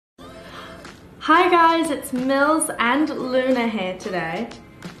Hi guys, it's Mills and Luna here today,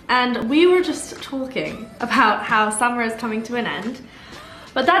 and we were just talking about how summer is coming to an end,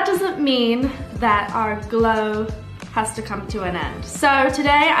 but that doesn't mean that our glow has to come to an end. So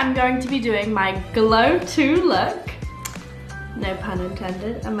today I'm going to be doing my glow 2 look. No pun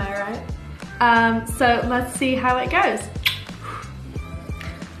intended, am I right? So let's see how it goes.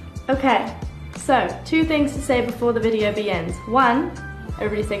 Okay, so 2 things to say before the video begins. 1,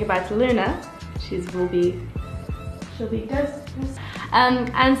 everybody say goodbye to Luna. She'll be ghost.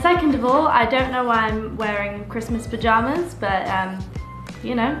 And second of all, I don't know why I'm wearing Christmas pajamas, but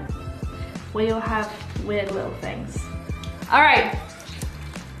you know, we all have weird little things. All right,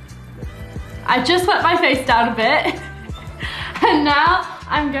 I just wet my face down a bit, and now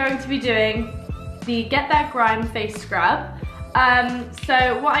I'm going to be doing the Get That Grime face scrub.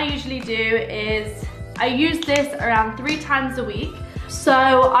 So what I usually do is I use this around 3 times a week.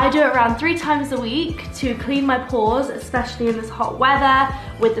 So I do it around 3 times a week to clean my pores, especially in this hot weather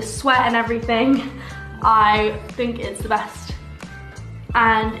with the sweat and everything. I think it's the best,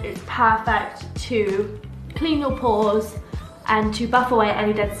 and it's perfect to clean your pores and to buff away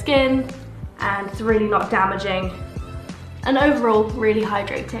any dead skin, and it's really not damaging and overall really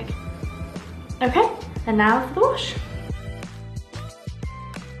hydrating. Okay, and now for the wash.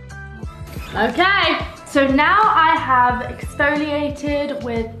 Okay. So now I have exfoliated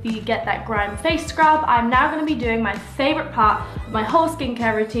with the Get That Grime face scrub. I'm now going to be doing my favorite part of my whole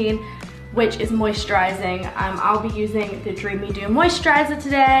skincare routine, which is moisturizing. I'll be using the Dreamy Dew moisturizer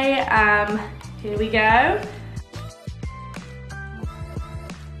today. Here we go.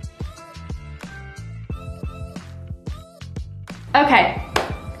 Okay.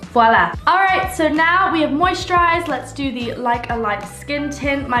 Voila. All right, so now we have moisturized. Let's do the Like a Light skin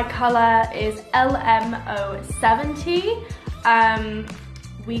tint. My color is LMO70.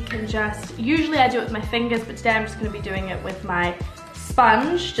 We can just, usually I do it with my fingers, but today I'm just gonna be doing it with my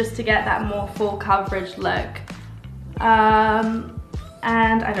sponge just to get that more full coverage look. And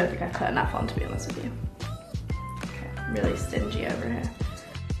I don't think I put enough on, to be honest with you. Okay, I'm really stingy over here.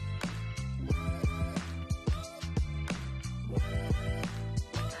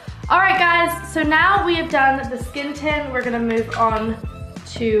 Alright guys, so now we have done the skin tint, we're going to move on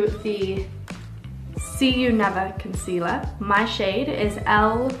to the See You Never concealer. My shade is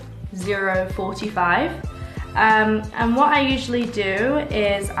L045. And what I usually do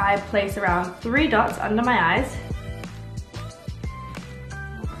is I place around 3 dots under my eyes.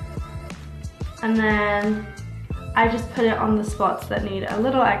 And then I just put it on the spots that need a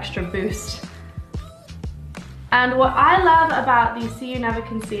little extra boost. And what I love about the See You Never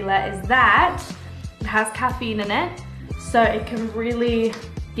concealer is that it has caffeine in it, so it can really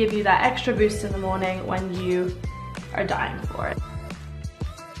give you that extra boost in the morning when you are dying for it.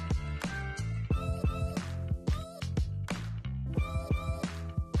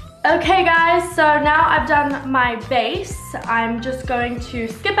 Okay guys, so now I've done my base. I'm just going to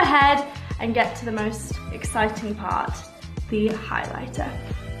skip ahead and get to the most exciting part, the highlighter.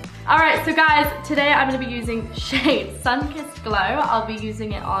 Alright, so guys, today I'm going to be using shade Sun-Kissed Glow. I'll be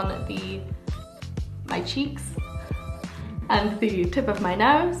using it on my cheeks and the tip of my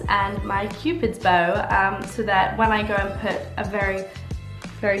nose and my Cupid's bow, so that when I go and put a very,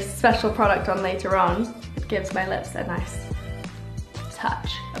 very special product on later on, it gives my lips a nice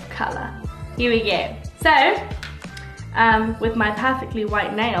touch of colour. Here we go. So, with my perfectly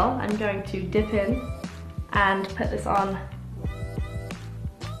white nail, I'm going to dip in and put this on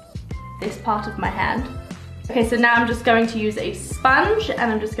this part of my hand. Okay, so now I'm just going to use a sponge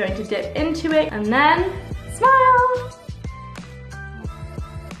and I'm just going to dip into it and then smile.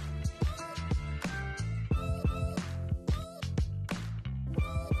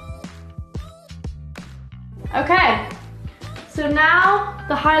 Okay, so now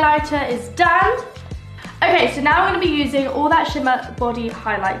the highlighter is done. Okay, so now I'm going to be using all that Shimmer Body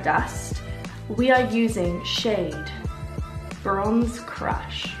Highlight Dust. We are using shade Bronze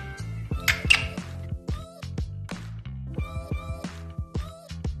Crush.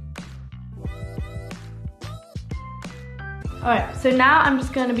 Alright, so now I'm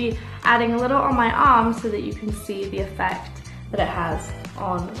just going to be adding a little on my arm so that you can see the effect that it has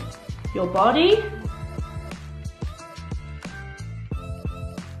on your body.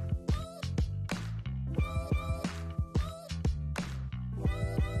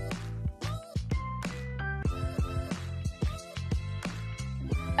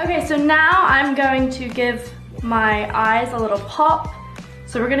 Okay, so now I'm going to give my eyes a little pop.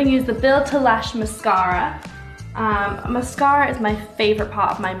 So we're going to use the Build to Lash mascara. Mascara is my favorite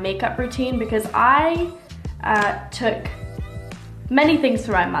part of my makeup routine because I took many things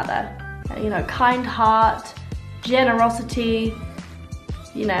from my mother. you know, kind heart, generosity,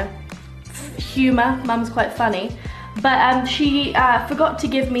 you know, humor. Mum's quite funny. But she forgot to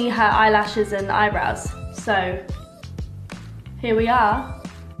give me her eyelashes and eyebrows. So here we are.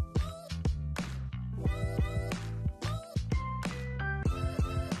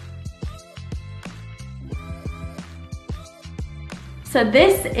 So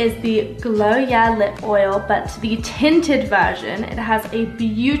this is the Glow Yeah lip oil, but the tinted version. It has a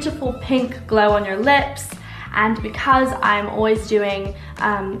beautiful pink glow on your lips, and because I'm always doing,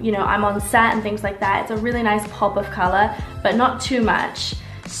 you know, I'm on set and things like that, it's a really nice pop of color, but not too much.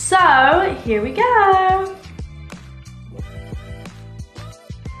 So here we go.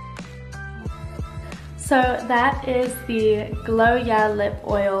 So that is the Glow Yeah lip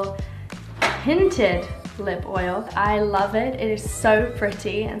oil, tinted lip oil. I love it. It is so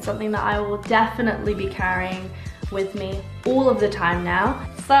pretty and something that I will definitely be carrying with me all of the time now.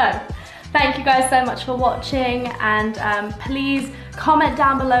 So thank you guys so much for watching, and please comment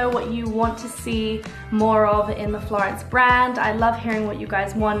down below what you want to see more of in the Florence brand. I love hearing what you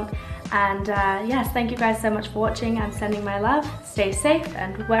guys want, and yes, thank you guys so much for watching. I'm sending my love. Stay safe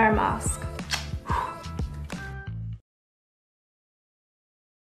and wear a mask.